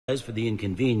for the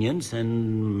inconvenience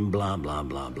and blah, blah,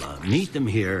 blah, blah. Meet them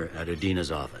here at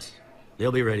Adina's office.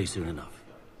 They'll be ready soon enough.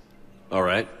 All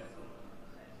right.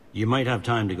 You might have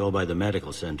time to go by the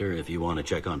medical center if you want to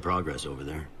check on progress over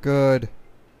there. Good.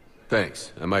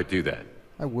 Thanks. I might do that.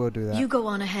 I will do that. You go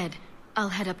on ahead. I'll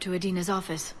head up to Adina's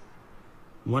office.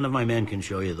 One of my men can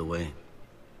show you the way.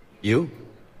 You?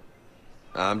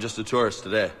 I'm just a tourist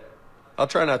today. I'll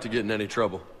try not to get in any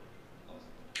trouble.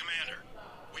 Commander,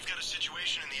 we've got a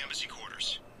situation in the embassy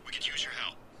quarters. We could use your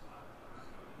help.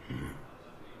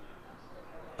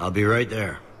 I'll be right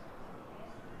there.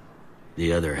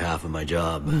 The other half of my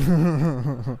job.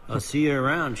 I'll see you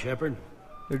around, Shepard.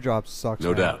 Your job sucks. No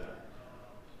man. doubt.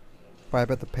 But I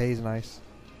bet the pay's nice.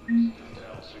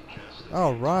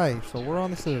 Alright, so we're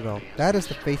on the Citadel. That is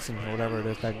the facing, or whatever it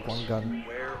is, that one gun.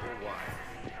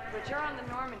 But you're on the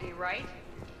Normandy, right?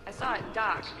 I saw it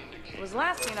dock. It was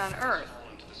last seen on Earth.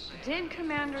 Did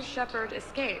Commander Shepard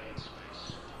escape?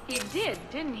 He did,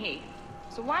 didn't he?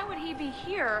 So why would he be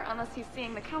here unless he's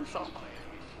seeing the Council?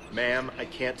 Ma'am, I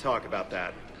can't talk about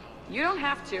that. You don't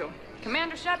have to.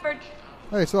 Commander Shepard!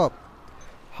 Hey, what's up?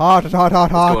 Hot, hot,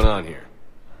 hot, hot. What's going on here?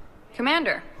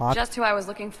 Commander, Hot. just who I was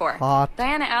looking for. Hot.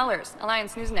 Diana Allers,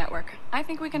 Alliance News Network. I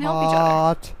think we can help each other.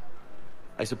 Hot.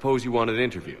 I suppose you want an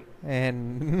interview.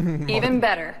 And Even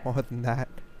better. more than that.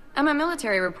 I'm a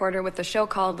military reporter with the show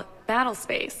called Battle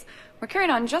Space. We're carried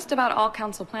on just about all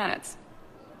Council planets.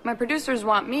 My producers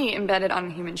want me embedded on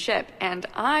a human ship, and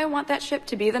I want that ship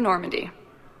to be the Normandy.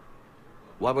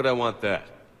 Why would I want that?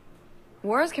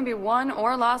 Wars can be won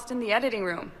or lost in the editing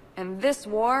room, and this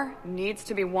war needs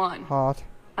to be won. Hot.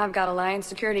 I've got Alliance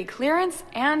security clearance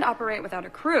and operate without a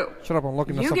crew. Shut up, I'm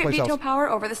looking at You get someplace veto else. power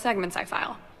over the segments I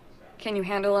file. Can you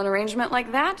handle an arrangement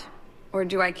like that? Or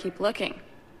do I keep looking?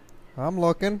 I'm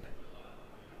looking.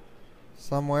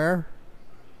 Somewhere.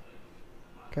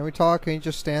 Can we talk? Can you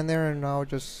just stand there and I'll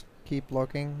just keep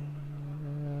looking?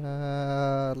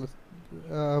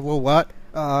 Well, what?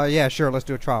 Yeah, sure, let's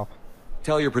do a trial.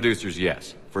 Tell your producers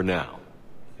yes, for now.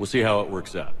 We'll see how it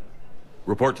works out.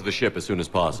 Report to the ship as soon as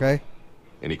possible. Okay.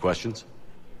 Any questions?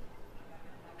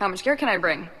 How much gear can I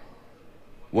bring?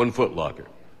 1 foot locker.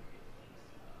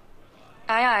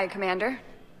 Aye, aye, Commander.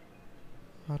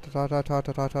 Oh, she's gone.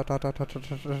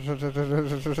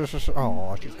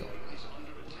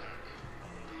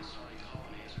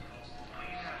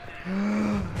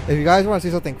 If you guys want to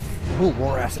see something, ooh,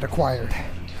 war acid acquired.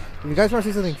 If you guys want to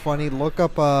see something funny, look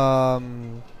up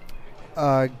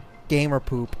gamer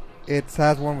poop. It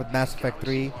has one with Mass Effect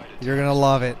 3. You're gonna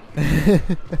love it.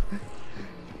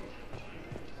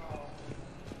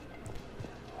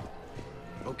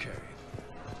 Okay.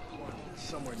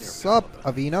 Somewhere near. Sup,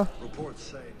 Avina? Reports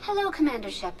say. Hello,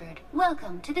 Commander Shepard.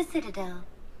 Welcome to the Citadel.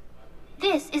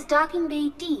 This is Docking Bay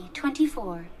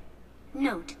D-24.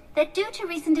 Note that due to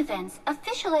recent events,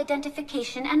 official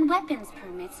identification and weapons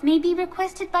permits may be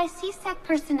requested by CSEC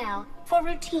personnel for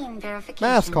routine verification.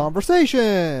 Mass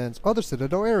conversations! Other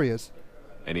Citadel areas.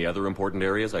 Any other important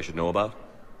areas I should know about?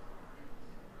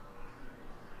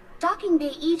 Docking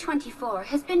Bay E-24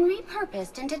 has been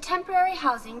repurposed into temporary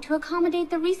housing to accommodate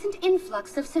the recent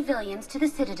influx of civilians to the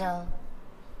Citadel.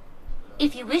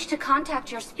 If you wish to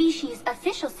contact your species'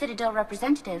 official Citadel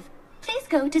representative, please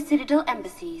go to Citadel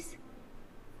embassies.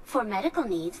 For medical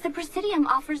needs, the Presidium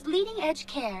offers leading-edge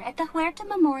care at the Huerta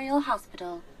Memorial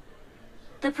Hospital.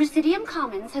 The Presidium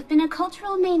Commons have been a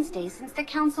cultural mainstay since the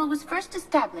Council was first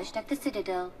established at the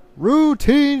Citadel.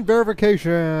 Routine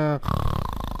verification.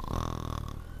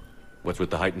 What's with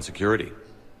the heightened security?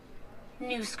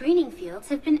 New screening fields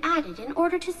have been added in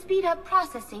order to speed up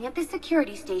processing at the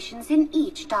security stations in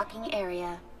each docking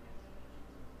area.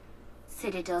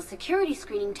 Citadel security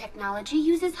screening technology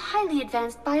uses highly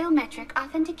advanced biometric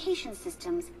authentication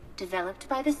systems developed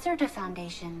by the CERTA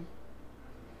Foundation.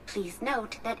 Please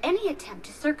note that any attempt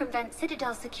to circumvent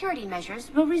Citadel security measures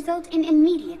will result in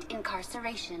immediate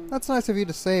incarceration. That's nice of you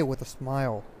to say with a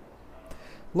smile.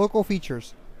 Local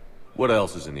features. What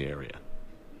else is in the area?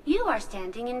 You are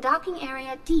standing in docking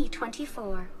area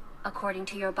D-24. According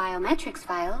to your biometrics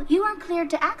file, you are cleared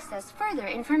to access further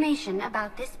information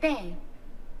about this bay.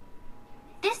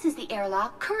 This is the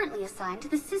airlock currently assigned to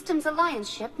the Systems Alliance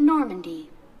ship Normandy.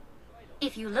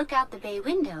 If you look out the bay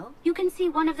window, you can see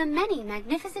one of the many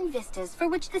magnificent vistas for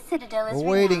which the Citadel is A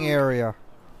waiting renowned. area.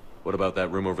 What about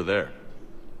that room over there?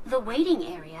 The waiting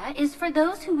area is for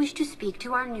those who wish to speak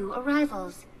to our new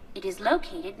arrivals. It is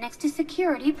located next to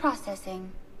security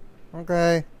processing.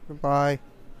 Okay, goodbye.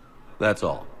 That's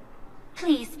all.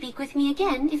 Please speak with me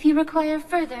again if you require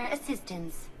further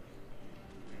assistance.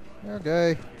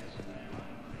 Okay.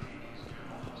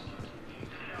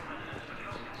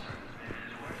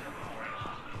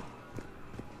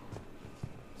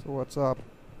 So what's up?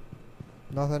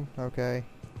 Nothing? Okay.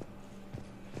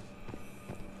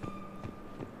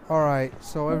 Alright,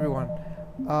 so everyone,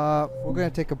 we're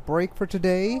gonna take a break for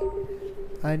today.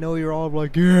 I know you're all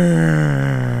like,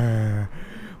 yeah,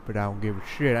 but I don't give a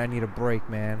shit. I need a break,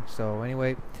 man. So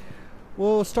anyway,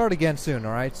 we'll start again soon,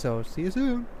 alright? So see you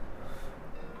soon.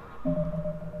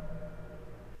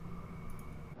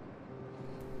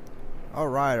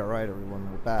 Alright,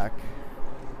 everyone, we're back.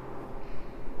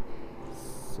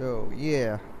 So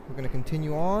yeah, we're gonna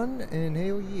continue on, and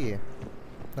hell yeah.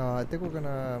 I think we're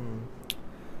gonna,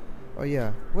 oh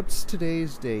yeah, what's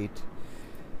today's date?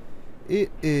 It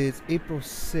is April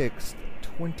 6th,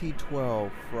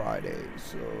 2012, Friday.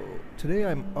 So today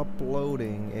I'm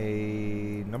uploading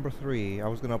a number 3. I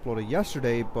was gonna upload it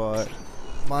yesterday, but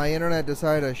my internet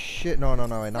decided to shit. No, not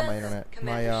my internet.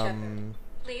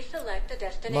 Please select the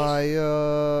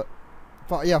destination.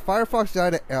 Yeah, Firefox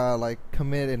decided to like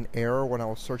commit an error when I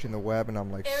was searching the web, and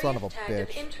I'm like, son of a bitch.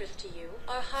 Of interest to you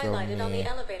are highlighted on the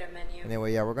elevator menu.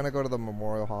 Anyway, yeah, we're gonna go to the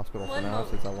Memorial Hospital for now,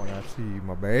 since I want to see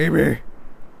my baby.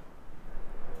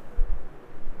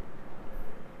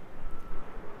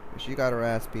 She got her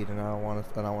ass beat, and I want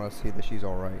to see that she's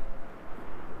all right.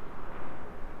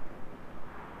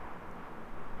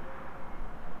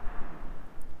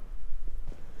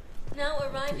 Now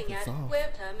arriving at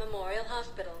Huerta Memorial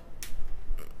Hospital.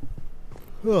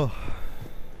 Alright,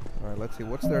 let's see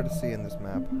what's there to see in this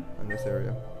map, in this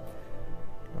area.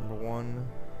 Number 1.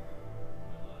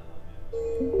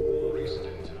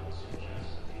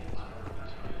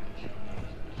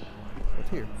 What's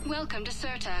here? Welcome to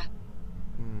Cirta.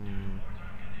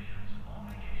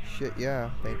 Shit,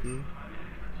 yeah, thank you.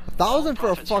 1,000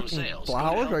 for a fucking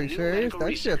flowers? Are you serious?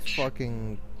 That shit's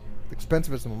fucking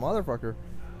expensive as a motherfucker.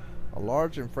 A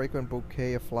large and frequent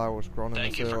bouquet of flowers grown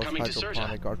in the soil's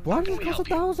hydroponic garden. Why does it cost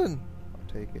 1,000?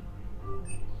 I'll take it.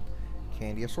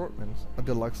 Candy assortments. A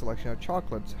deluxe selection of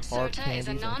chocolates, hard candies,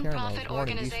 and caramels.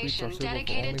 Warning, these sweets are suitable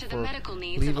only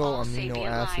for levo amino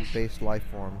acid-based life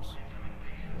forms.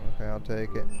 Okay, I'll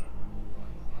take it.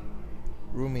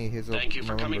 Rumi, the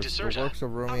works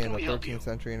of Rumi in the 13th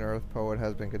century and Earth poet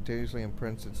has been continuously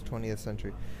imprinted since the 20th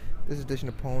century. This edition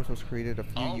of poems was created a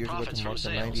few years ago to mark the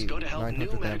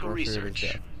 900th anniversary of his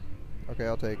death. Okay,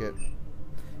 I'll take it.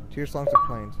 Tear Songs of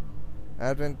Plains.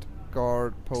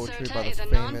 Avant-garde poetry by the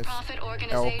famous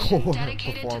Alcor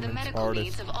performance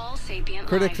artist.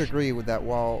 Critics agree with that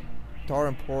while Tar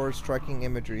and Pour's striking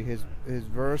imagery, his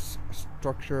verse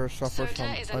structure suffers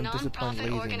from undisciplined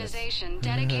laziness.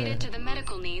 Dedicated to the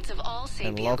medical needs of all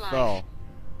sapient and Love life. Fell.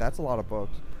 That's a lot of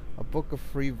books. A book of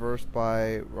free verse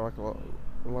by poet.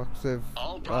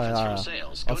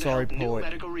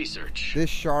 This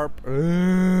sharp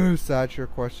satire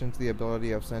questions the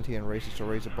ability of sentient races to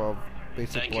raise above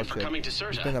basic bloodshed.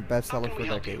 It's been a bestseller for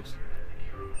decades.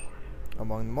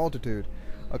 Among the multitude,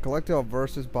 a collective of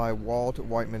verses by Walt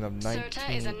Whitman of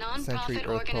 19th century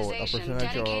Earth poet. A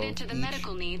percentage of each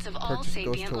purchase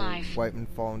goes to Whitman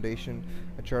Foundation,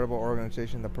 a charitable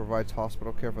organization that provides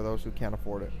hospital care for those who can't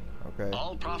afford it. Okay.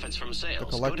 All profits from sales The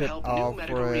collected go to help new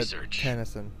medical Alfred research.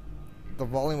 Tennyson. The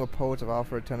volume of poets of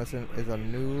Alfred Tennyson is a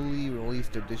newly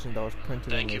released edition that was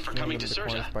printed in the extremely limited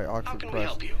quantities by Oxford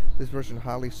Press. This version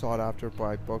highly sought after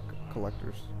by book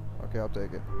collectors. Okay, I'll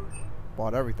take it.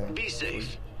 Bought everything. Be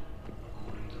safe.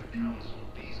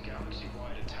 These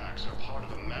galaxy-wide attacks are part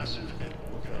of a massive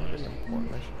network. Very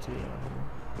important. I should see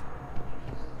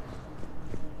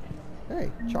that.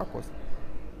 Hey, Chocolates.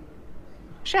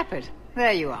 Shepard,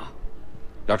 there you are.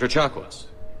 Dr. Chakwas,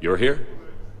 you're here?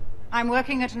 I'm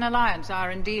working at an Alliance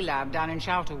R&D lab down in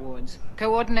Shelter Wards,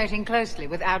 coordinating closely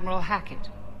with Admiral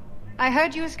Hackett. I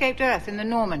heard you escaped Earth in the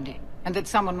Normandy, and that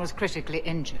someone was critically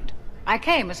injured. I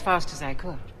came as fast as I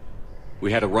could.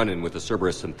 We had a run-in with the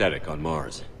Cerberus synthetic on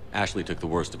Mars. Ashley took the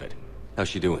worst of it. How's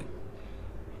she doing?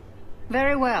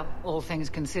 Very well, all things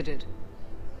considered.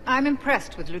 I'm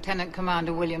impressed with Lieutenant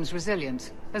Commander Williams'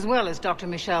 resilience, as well as Dr.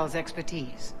 Michel's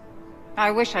expertise. I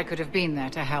wish I could have been there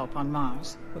to help on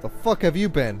Mars. What the fuck have you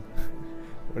been?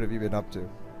 What have you been up to?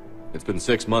 It's been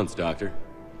 6 months, Doctor.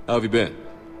 How have you been?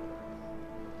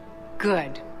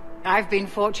 Good. I've been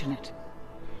fortunate.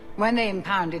 When they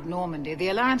impounded Normandy, the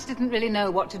Alliance didn't really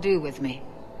know what to do with me.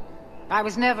 I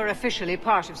was never officially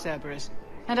part of Cerberus,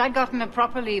 and I'd gotten a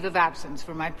proper leave of absence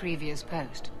from my previous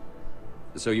post.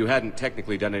 So you hadn't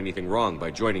technically done anything wrong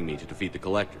by joining me to defeat the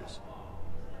Collectors?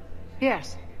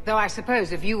 Yes, though I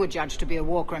suppose if you were judged to be a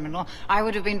war criminal, I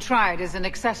would have been tried as an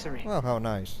accessory. Well, how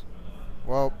nice.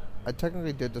 Well, I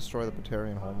technically did destroy the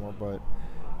Batarian homeworld, but...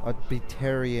 a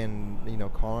Batarian,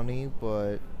 colony,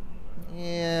 but...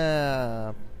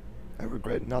 yeah... I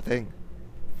regret nothing.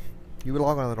 You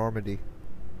belong on the Normandy.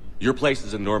 Your place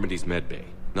is in Normandy's medbay,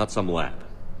 not some lab.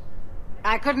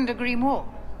 I couldn't agree more.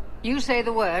 You say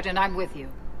the word and I'm with you.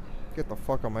 Get the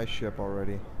fuck on my ship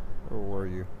already. Where were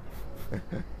you?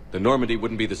 The Normandy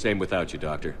wouldn't be the same without you,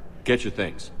 Doctor. Get your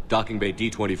things. Docking bay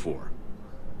D-24.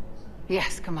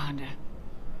 Yes, Commander.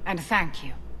 And thank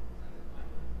you.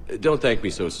 Don't thank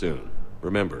me so soon.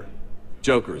 Remember,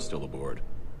 Joker is still aboard.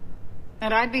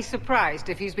 And I'd be surprised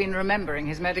if he's been remembering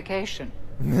his medication.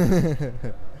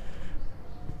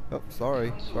 Oh,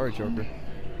 sorry. Sorry, Joker.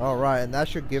 Alright, and that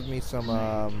should give me some,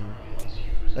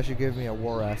 that should give me a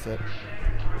war asset.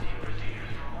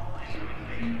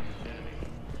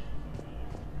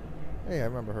 Hey, I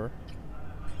remember her.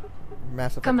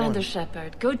 Mass Effect Commander 1.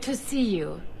 Shepard, good to see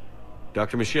you.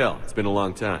 Dr. Michelle, it's been a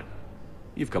long time.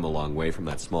 You've come a long way from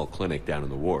that small clinic down in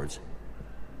the wards.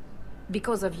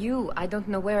 Because of you, I don't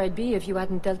know where I'd be if you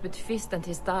hadn't dealt with Fist and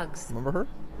his thugs. Remember her?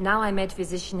 Now I'm head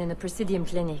physician in a Presidium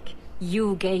clinic.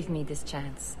 You gave me this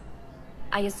chance.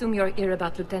 I assume you're here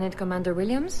about Lieutenant Commander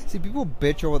Williams? See, people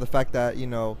bitch over the fact that, you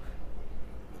know,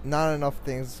 not enough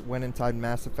things went inside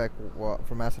Mass Effect,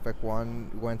 from Mass Effect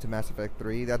 1 went to Mass Effect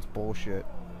 3. That's bullshit.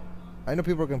 I know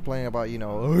people are complaining about, you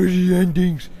know, oh, the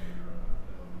endings.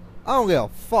 I don't give a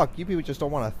fuck. You people just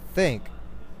don't want to think.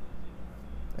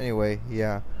 Anyway,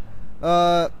 yeah.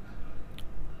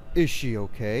 Is she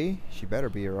okay? She better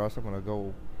be, or else I'm gonna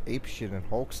go ape shit in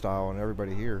Hulk style on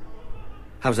everybody here.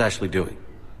 How's Ashley doing?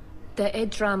 The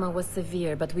head trauma was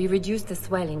severe, but we reduced the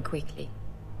swelling quickly.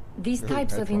 These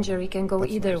types of injury can go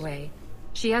either way.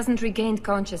 She hasn't regained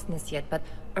consciousness yet, but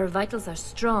her vitals are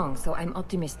strong, so I'm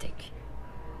optimistic.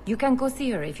 You can go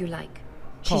see her if you like.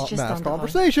 She's just mass on the hall.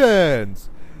 conversations!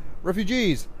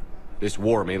 Refugees! This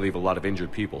war may leave a lot of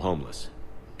injured people homeless.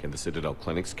 Can the Citadel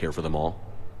clinics care for them all?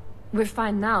 We're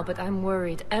fine now, but I'm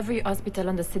worried. Every hospital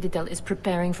on the Citadel is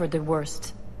preparing for the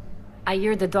worst. I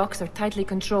hear the docks are tightly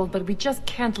controlled, but we just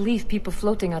can't leave people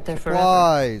floating out there forever.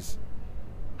 Supplies!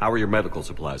 How are your medical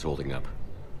supplies holding up?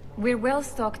 We're well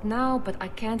stocked now, but I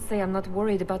can't say I'm not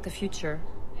worried about the future.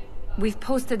 We've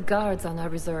posted guards on our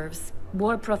reserves.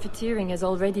 War profiteering has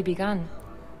already begun.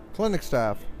 Clinic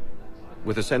staff.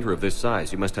 With a center of this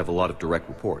size, you must have a lot of direct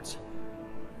reports.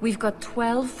 We've got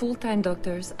 12 full-time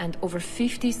doctors and over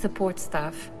 50 support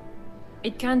staff.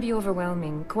 It can be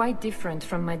overwhelming, quite different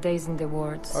from my days in the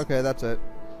wards. Okay, that's it.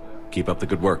 Keep up the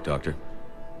good work, Doctor.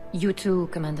 You too,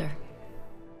 Commander.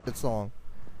 It's long.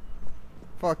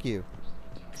 Fuck you.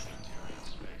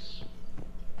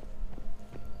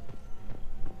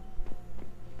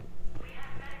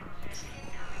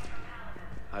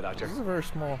 Hi, Doctor. This is a very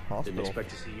small hospital. Didn't expect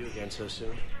to see you again so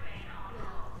soon.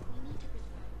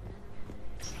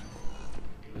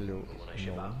 Hello. When I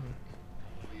ship out.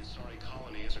 The Asari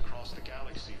colony is across the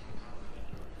galaxy.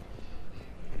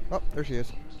 Oh, there she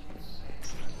is.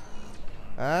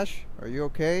 Ash, are you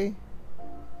okay?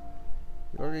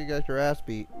 You look like you got your ass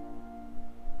beat.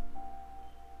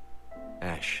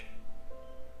 Ash.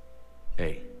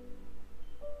 Hey.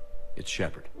 It's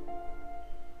Shepard.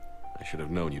 I should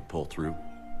have known you'd pull through.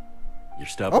 You're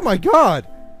stubborn. Oh my god!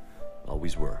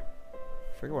 Always were.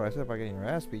 Forget what I said about getting your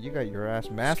ass beat. You got your ass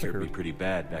Scared massacred. me pretty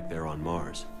bad back there on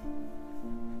Mars.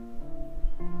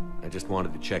 I just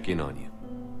wanted to check in on you.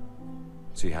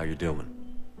 See how you're doing.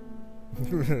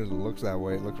 It looks that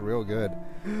way. It looks real good.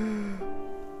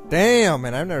 Damn,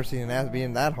 man. I've never seen an ass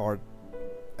beating that hard.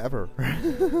 Ever.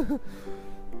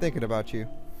 Thinking about you.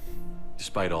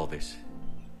 Despite all this,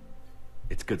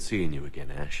 it's good seeing you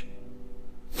again, Ash.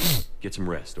 Get some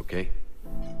rest, okay?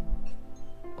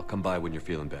 I'll come by when you're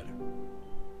feeling better.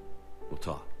 We'll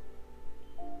talk.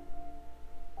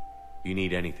 You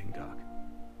need anything, Doc,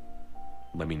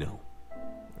 let me know.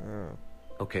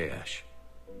 Okay, Ash.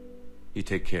 You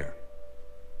take care.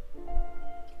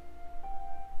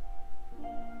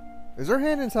 Is her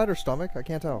hand inside her stomach? I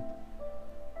can't tell.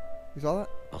 You saw that?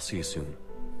 I'll see you soon.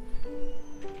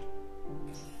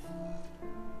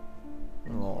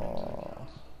 Aww.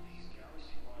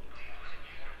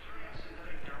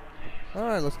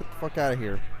 Alright, let's get the fuck out of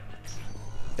here.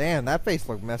 Damn, that face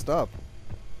looked messed up.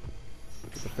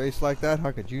 With a face like that,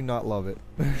 how could you not love it?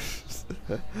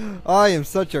 I am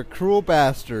such a cruel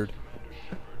bastard.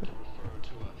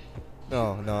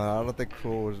 No, I don't think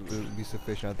cruel would be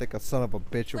sufficient. I think a son of a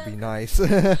bitch would be nice.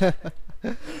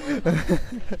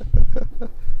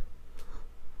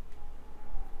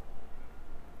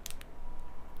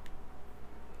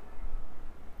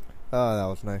 Oh, that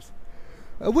was nice.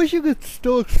 I wish you could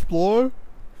still explore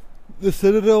the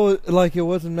Citadel like it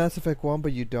was in Mass Effect 1,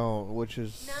 but you don't, which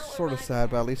is sort of sad,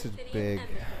 but at least it's big.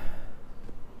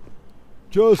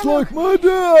 Just Hello, like my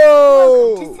dad!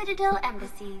 Welcome to Citadel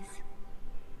Embassies.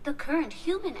 The current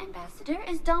human ambassador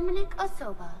is Dominic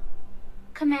Osoba.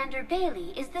 Commander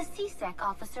Bailey is the CSEC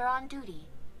officer on duty.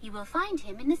 You will find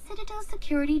him in the Citadel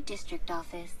Security District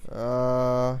Office.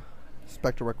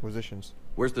 Spectre Requisitions.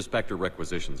 Where's the Spectre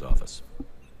Requisitions office?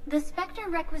 The Spectre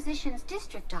Requisitions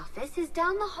District Office is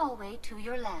down the hallway to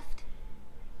your left.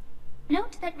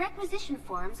 Note that requisition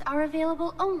forms are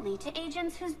available only to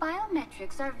agents whose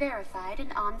biometrics are verified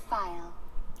and on file.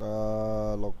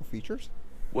 Local features?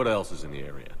 What else is in the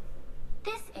area?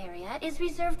 This area is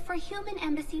reserved for human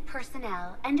embassy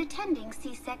personnel and attending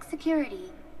CSEC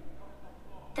security.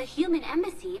 The human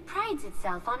embassy prides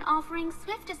itself on offering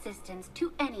swift assistance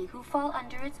to any who fall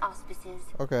under its auspices.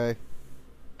 Okay.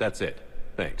 That's it.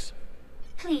 Thanks.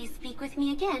 Please speak with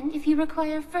me again if you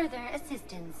require further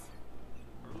assistance.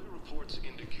 Early reports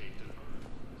indicate that...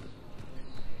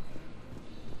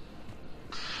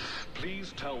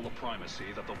 Please tell the Primacy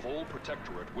that the Vol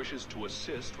Protectorate wishes to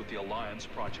assist with the Alliance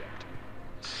project.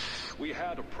 We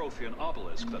had a Prothean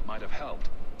obelisk that might have helped.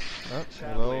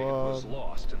 Sadly, it was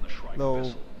lost in the Shrike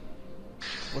missile.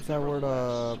 What's that word?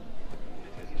 A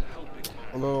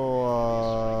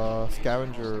little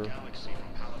scavenger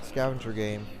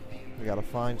game. We gotta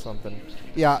find something.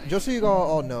 Yeah, just so you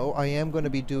all know, I am going to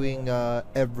be doing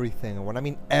everything. And when I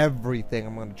mean everything,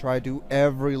 I'm going to try to do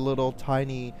every little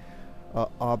tiny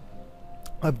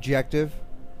objective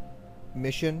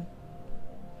mission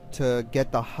to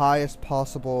get the highest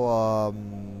possible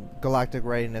galactic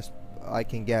readiness I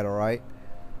can get, alright?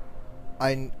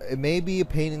 It may be a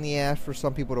pain in the ass for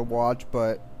some people to watch,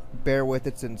 but bear with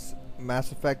it, since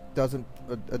Mass Effect doesn't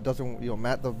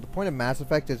the point of Mass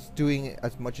Effect is doing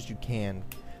as much as you can.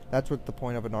 That's what the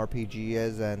point of an RPG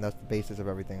is, and that's the basis of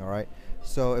everything, alright?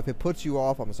 So if it puts you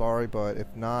off, I'm sorry, but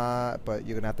if not, but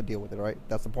you're gonna have to deal with it, alright?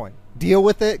 That's the point. Deal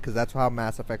with it, because that's how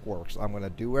Mass Effect works. I'm gonna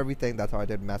do everything. That's how I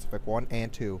did Mass Effect 1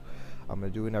 and 2. I'm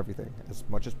gonna do everything as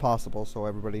much as possible, so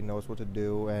everybody knows what to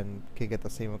do and can get the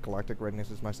same galactic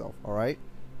readiness as myself, alright?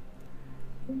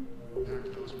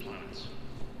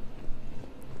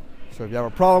 So if you have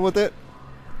a problem with it,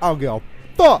 I don't give a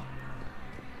fuck!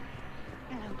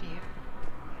 Hello, dear.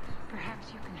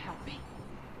 Perhaps you can help me.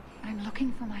 I'm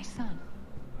looking for my son.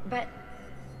 But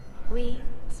we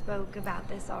spoke about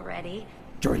this already.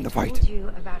 During the fight. I told you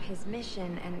about his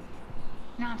mission and...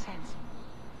 Nonsense.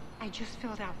 I just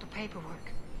filled out the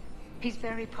paperwork. He's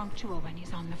very punctual when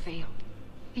he's on the field.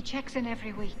 He checks in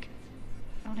every week.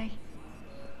 Only,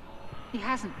 he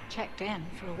hasn't checked in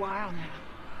for a while now.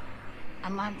 A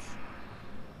month.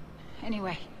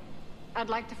 Anyway, I'd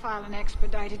like to file an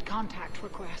expedited contact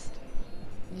request.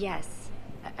 Yes,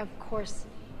 of course,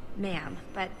 ma'am.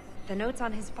 But the notes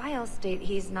on his file state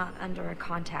he's not under a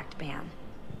contact ban.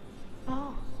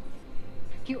 Oh,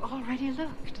 you already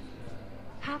looked.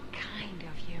 How kind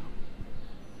of you.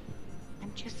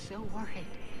 I'm just so worried.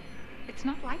 It's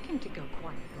not like him to go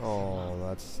quiet. Oh,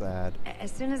 that's sad.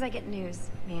 As soon as I get news,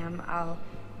 ma'am, I'll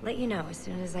let you know as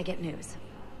soon as I get news.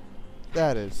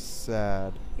 That is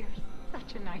sad. You're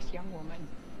such a nice young woman.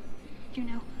 You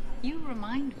know, you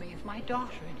remind me of my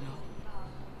daughter-in-law.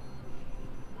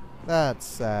 That's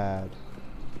sad.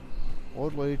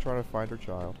 Old lady trying to find her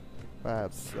child.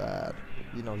 That's sad.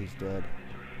 You know he's dead.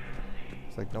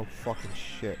 It's like no fucking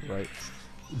shit, right?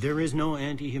 There is no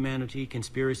anti-humanity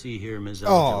conspiracy here, Ms. Oh,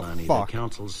 Al-Talani. fuck. The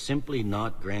Council's simply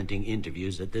not granting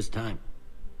interviews at this time.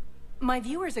 My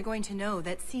viewers are going to know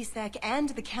that CSEC and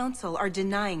the Council are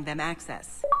denying them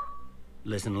access.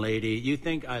 Listen, lady, you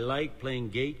think I like playing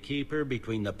gatekeeper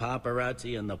between the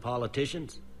paparazzi and the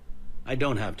politicians? I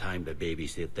don't have time to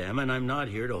babysit them, and I'm not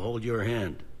here to hold your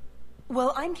hand.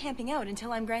 Well, I'm camping out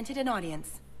until I'm granted an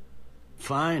audience.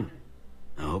 Fine.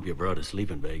 I hope you brought a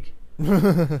sleeping bag.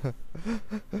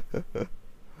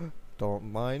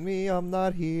 Don't mind me, I'm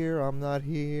not here, I'm not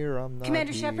here, I'm not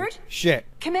Commander here. Shepard? Shit.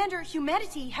 Commander,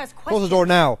 humanity has questions. Close the door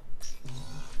now.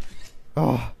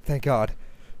 Oh, thank God.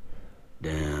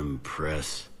 Damn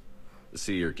press.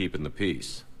 See, you're keeping the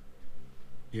peace.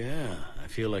 Yeah, I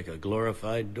feel like a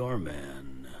glorified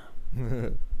doorman.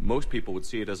 Most people would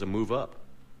see it as a move up.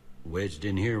 Wedged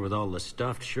in here with all the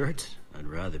stuffed shirts, I'd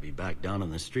rather be back down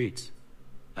on the streets.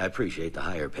 I appreciate the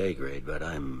higher pay grade, but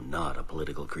I'm not a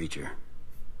political creature.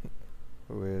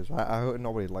 Who is? I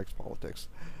nobody likes politics.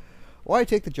 Why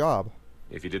take the job?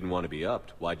 If you didn't want to be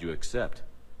upped, why'd you accept?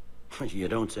 You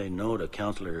don't say no to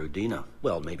Counselor Udina.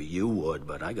 Well, maybe you would,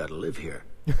 but I gotta live here.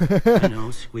 I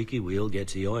know, squeaky wheel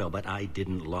gets the oil, but I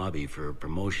didn't lobby for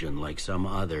promotion like some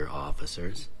other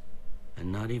officers.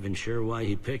 I'm not even sure why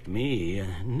he picked me.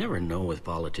 Never know with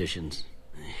politicians.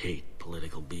 I hate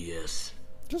political BS.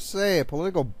 Just say it,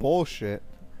 political bullshit.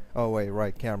 Oh wait,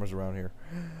 right, cameras around here.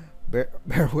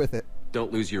 Bear with it.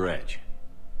 Don't lose your edge.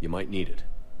 You might need it.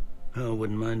 Oh,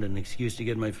 wouldn't mind an excuse to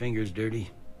get my fingers dirty.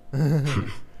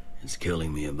 It's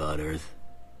killing me about Earth.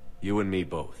 You and me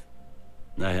both.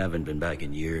 I haven't been back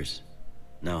in years.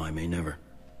 Now I may never.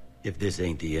 If this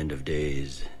ain't the end of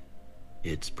days,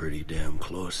 it's pretty damn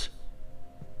close.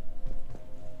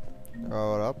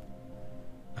 Oh, what up?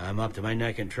 I'm up to my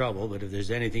neck in trouble, but if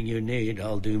there's anything you need,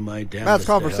 I'll do my damnedest. That's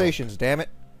conversations, damn it.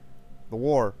 The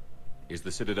war. Is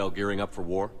the Citadel gearing up for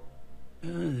war?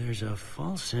 There's a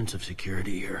false sense of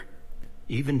security here.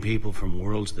 Even people from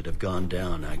worlds that have gone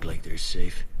down act like they're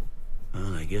safe.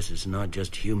 Well, I guess it's not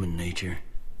just human nature.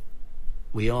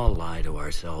 We all lie to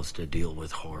ourselves to deal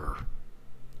with horror.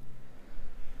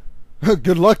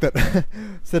 Good luck then.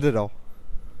 Citadel.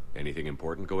 Anything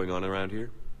important going on around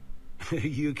here?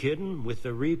 You kidding? With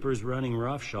the Reapers running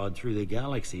roughshod through the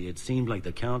galaxy, it seemed like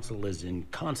the Council is in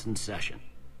constant session.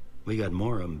 We got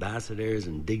more ambassadors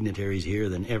and dignitaries here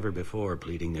than ever before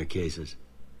pleading their cases.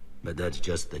 But that's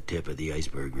just the tip of the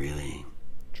iceberg, really.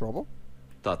 Trouble?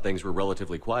 Thought things were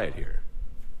relatively quiet here.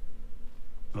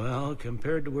 Well,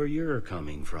 compared to where you're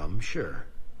coming from, sure.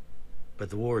 But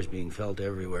the war's being felt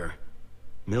everywhere.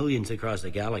 Millions across the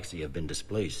galaxy have been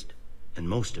displaced, and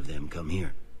most of them come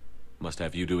here. Must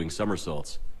have you doing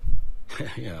somersaults.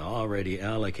 Yeah, already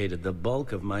allocated the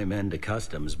bulk of my men to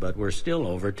customs, but we're still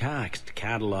overtaxed,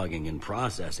 cataloging and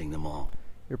processing them all.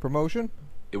 Your promotion?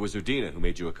 It was Udina who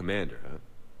made you a commander, huh?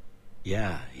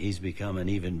 Yeah, he's become an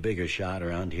even bigger shot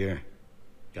around here.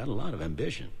 Got a lot of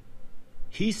ambition.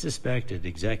 He suspected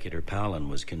Executor Palin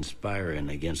was conspiring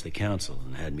against the Council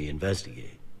and had me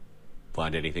investigate.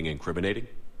 Find anything incriminating?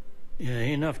 Yeah,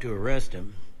 enough to arrest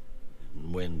him.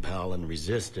 When Palin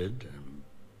resisted,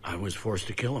 I was forced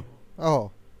to kill him.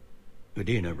 Oh.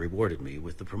 Udina rewarded me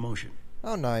with the promotion.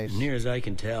 Oh, nice. Near as I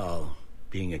can tell,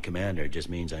 being a commander just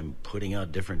means I'm putting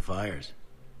out different fires.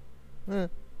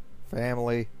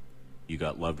 Family. You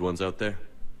got loved ones out there?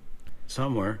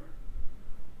 Somewhere.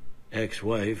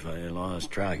 Ex-wife I lost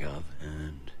track of,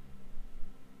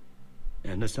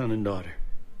 and a son and daughter.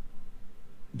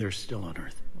 They're still on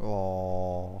Earth.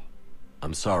 Oh.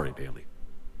 I'm sorry, Bailey.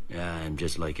 Yeah, I'm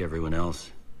just like everyone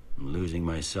else. I'm losing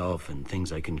myself and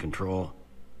things I can control.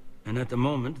 And at the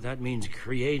moment, that means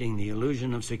creating the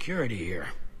illusion of security here.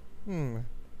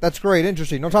 That's great,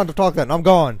 interesting. No time to talk then. I'm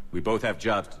gone. We both have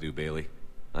jobs to do, Bailey.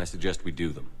 I suggest we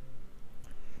do them.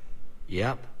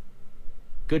 Yep.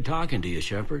 Good talking to you,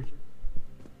 Shepard.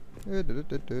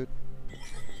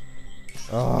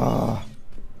 Ah,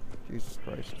 Jesus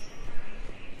Christ.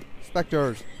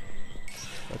 Spectres.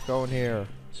 Let's go in here.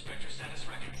 Spectre status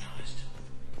recognized.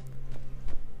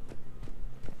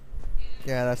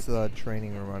 Yeah, that's the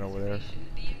training room right over there.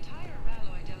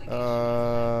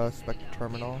 Spectre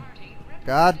terminal.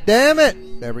 God damn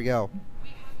it! There we go.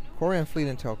 Quarian fleet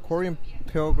intel. Quarian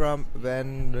Pilgrim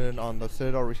abandoned on the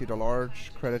Citadel received a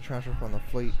large credit transfer from the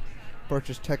fleet.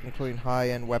 Purchased tech including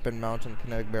high-end weapon mounts and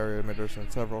kinetic barrier emitters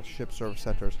and several ship service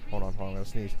centers. Hold on, I'm gonna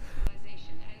sneeze.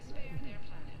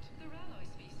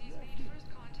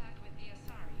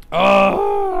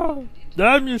 Oh,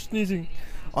 damn you sneezing.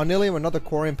 On Ilium, another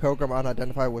Quarian pilgrim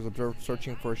unidentified was observed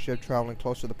searching for a ship traveling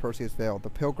close to the Perseus Veil. The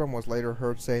pilgrim was later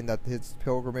heard saying that his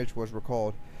pilgrimage was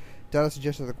recalled. Data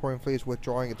suggests that the Quarian fleet is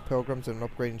withdrawing its pilgrims and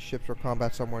upgrading ships for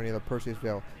combat somewhere near the Perseus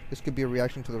Veil. This could be a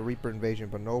reaction to the Reaper invasion,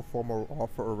 but no formal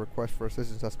offer or request for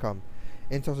assistance has come.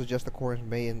 Intel suggests the Quarians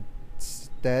may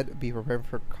instead be preparing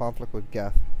for conflict with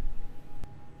Geth.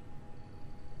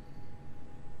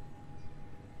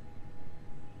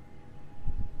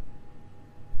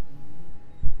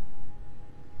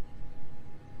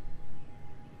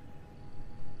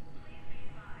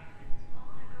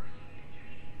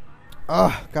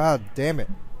 Ah, god damn it.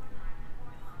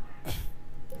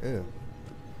 Ew.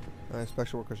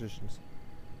 Special requisitions.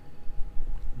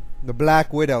 The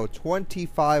Black Widow,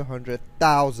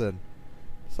 2,500,000.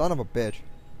 Son of a bitch.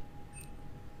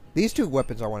 These two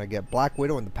weapons I want to get, Black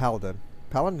Widow and the Paladin.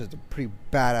 Paladin is a pretty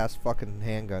badass fucking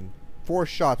handgun. 4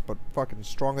 shots, but fucking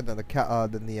stronger than the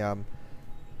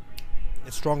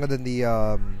it's stronger than the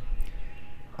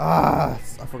I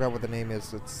forgot what the name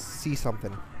is. It's C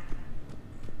something.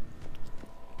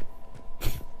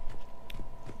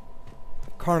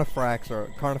 Carnifex or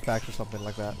something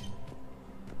like that.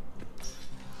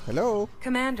 Hello?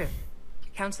 Commander,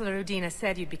 Councillor Udina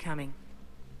said you'd be coming.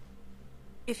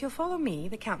 If you'll follow me,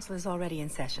 the council is already in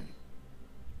session.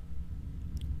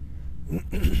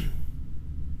 We've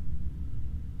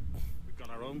got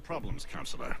our own problems,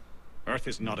 Councillor. Earth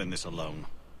is not in this alone.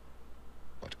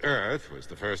 But Earth was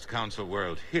the first Council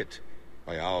world hit.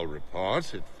 By all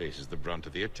reports, it faces the brunt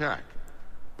of the attack.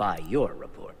 By your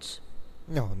reports.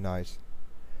 Oh, nice.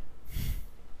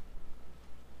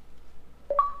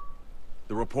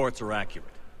 The reports are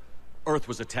accurate. Earth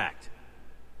was attacked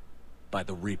by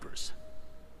the Reapers.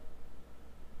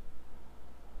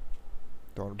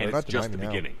 And it's just the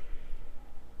beginning.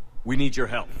 We need your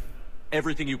help.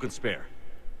 Everything you can spare.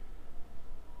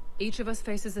 Each of us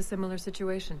faces a similar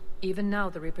situation. Even now,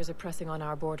 the Reapers are pressing on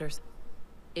our borders.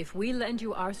 If we lend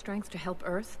you our strength to help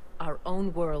Earth, our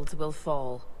own worlds will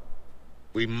fall.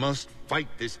 We must fight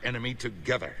this enemy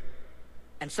together.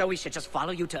 And so we should just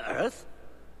follow you to Earth?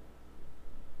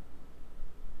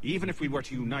 Even if we were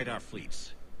to unite our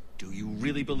fleets, do you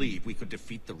really believe we could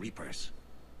defeat the Reapers?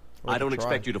 I don't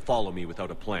expect you to follow me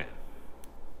without a plan.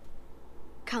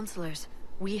 Counselors,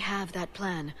 we have that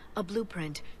plan. A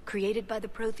blueprint, created by the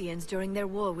Protheans during their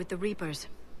war with the Reapers.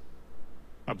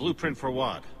 A blueprint for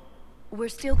what? We're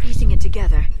still piecing it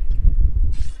together.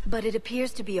 But it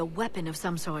appears to be a weapon of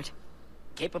some sort.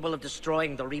 Capable of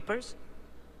destroying the Reapers?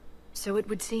 So it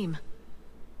would seem.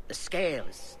 The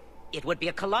scales. It would be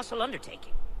a colossal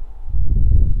undertaking.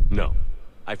 No.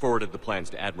 I forwarded the plans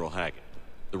to Admiral Hagen.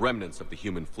 The remnants of the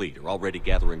human fleet are already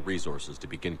gathering resources to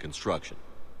begin construction.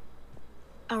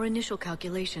 Our initial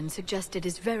calculations suggest it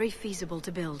is very feasible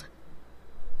to build.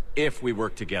 If we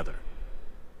work together.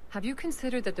 Have you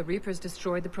considered that the Reapers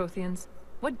destroyed the Protheans?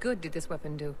 What good did this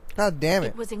weapon do? God damn it.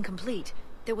 It was incomplete.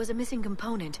 There was a missing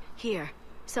component, here.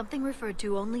 Something referred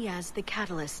to only as the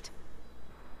catalyst.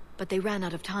 But they ran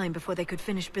out of time before they could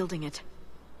finish building it.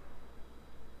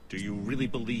 Do you really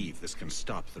believe this can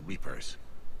stop the Reapers?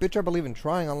 Bitch, I believe in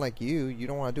trying, unlike you. You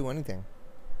don't want to do anything.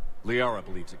 Liara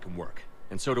believes it can work,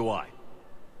 and so do I.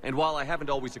 And while I haven't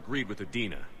always agreed with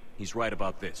Udina, he's right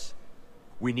about this.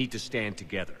 We need to stand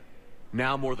together.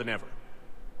 Now more than ever.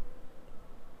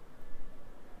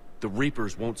 The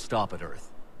Reapers won't stop at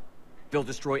Earth. They'll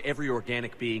destroy every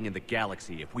organic being in the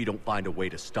galaxy if we don't find a way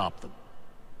to stop them.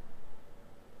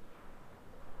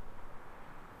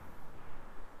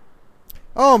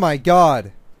 Oh my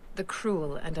god! The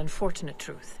cruel and unfortunate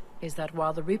truth is that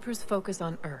while the Reapers focus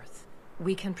on Earth,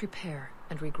 we can prepare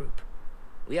and regroup.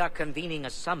 We are convening a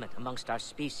summit amongst our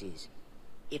species.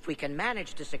 If we can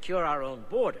manage to secure our own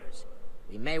borders,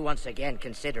 we may once again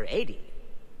consider aiding.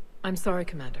 I'm sorry,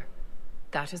 Commander.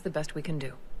 That is the best we can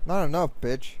do. Not enough,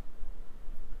 bitch.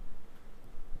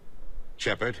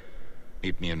 Shepard,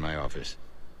 meet me in my office.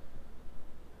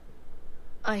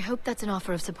 I hope that's an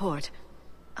offer of support.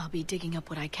 I'll be digging up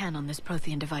what I can on this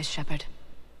Prothean device, Shepard.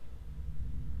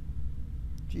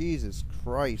 Jesus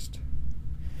Christ.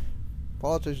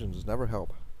 Politicians never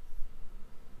help.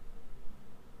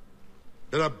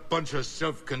 They're a bunch of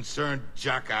self-concerned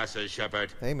jackasses,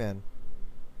 Shepard. Amen.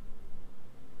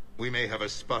 We may have a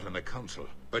spot in the Council,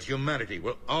 but humanity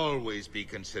will always be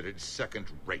considered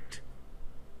second-rate.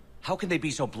 How can they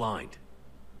be so blind?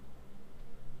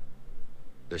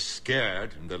 They're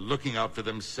scared, and they're looking out for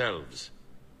themselves.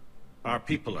 Our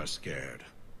people are scared,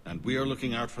 and we are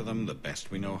looking out for them the best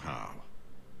we know how.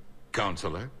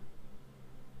 Counselor?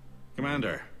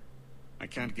 Commander, I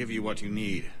can't give you what you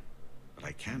need, but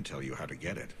I can tell you how to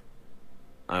get it.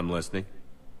 I'm listening.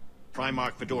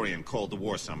 Primarch Fedorian called the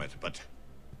War Summit, but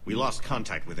we lost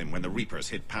contact with him when the Reapers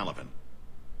hit Paragon.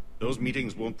 Those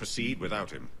meetings won't proceed without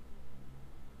him.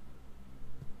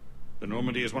 The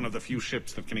Normandy is one of the few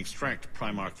ships that can extract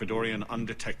Primarch Fedorian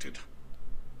undetected.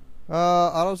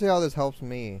 I don't see how this helps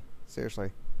me.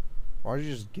 Seriously. Why don't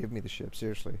you just give me the ship?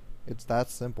 Seriously. It's that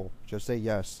simple. Just say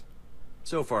yes.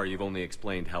 So far, you've only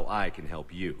explained how I can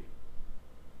help you.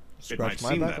 Scratch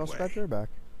my back, I'll scratch your back.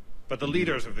 But the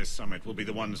leaders of this summit will be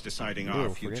the ones deciding our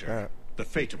future. The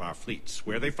fate of our fleets,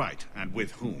 where they fight, and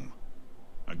with whom.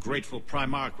 A grateful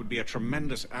Primarch would be a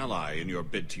tremendous ally in your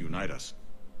bid to unite us.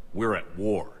 We're at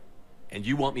war. And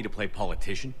you want me to play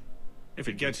politician? If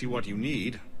it gets you what you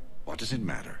need, what does it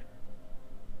matter?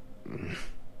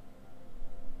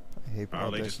 I hate Our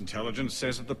latest intelligence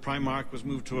says that the Primarch was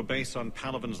moved to a base on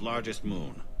Palaven's largest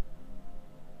moon.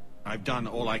 I've done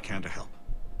all I can to help.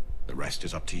 The rest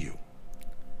is up to you.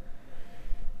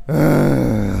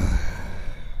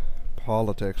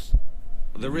 Politics.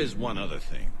 There is one other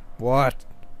thing. What?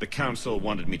 The Council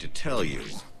wanted me to tell you.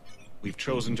 We've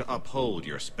chosen to uphold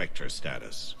your Spectre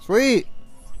status. Sweet!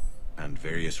 And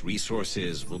various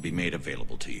resources will be made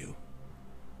available to you.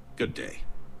 Good day.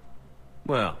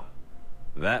 Well,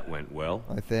 that went well.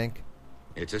 I think.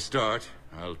 It's a start.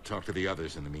 I'll talk to the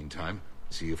others in the meantime.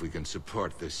 See if we can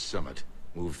support this summit.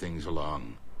 Move things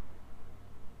along.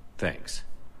 Thanks.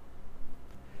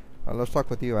 Let's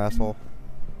talk with you, asshole.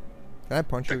 Can I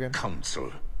punch you again? The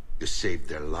Council. You saved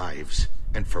their lives.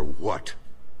 And for what?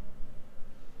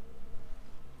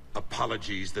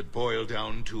 Apologies that boil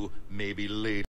down to maybe later.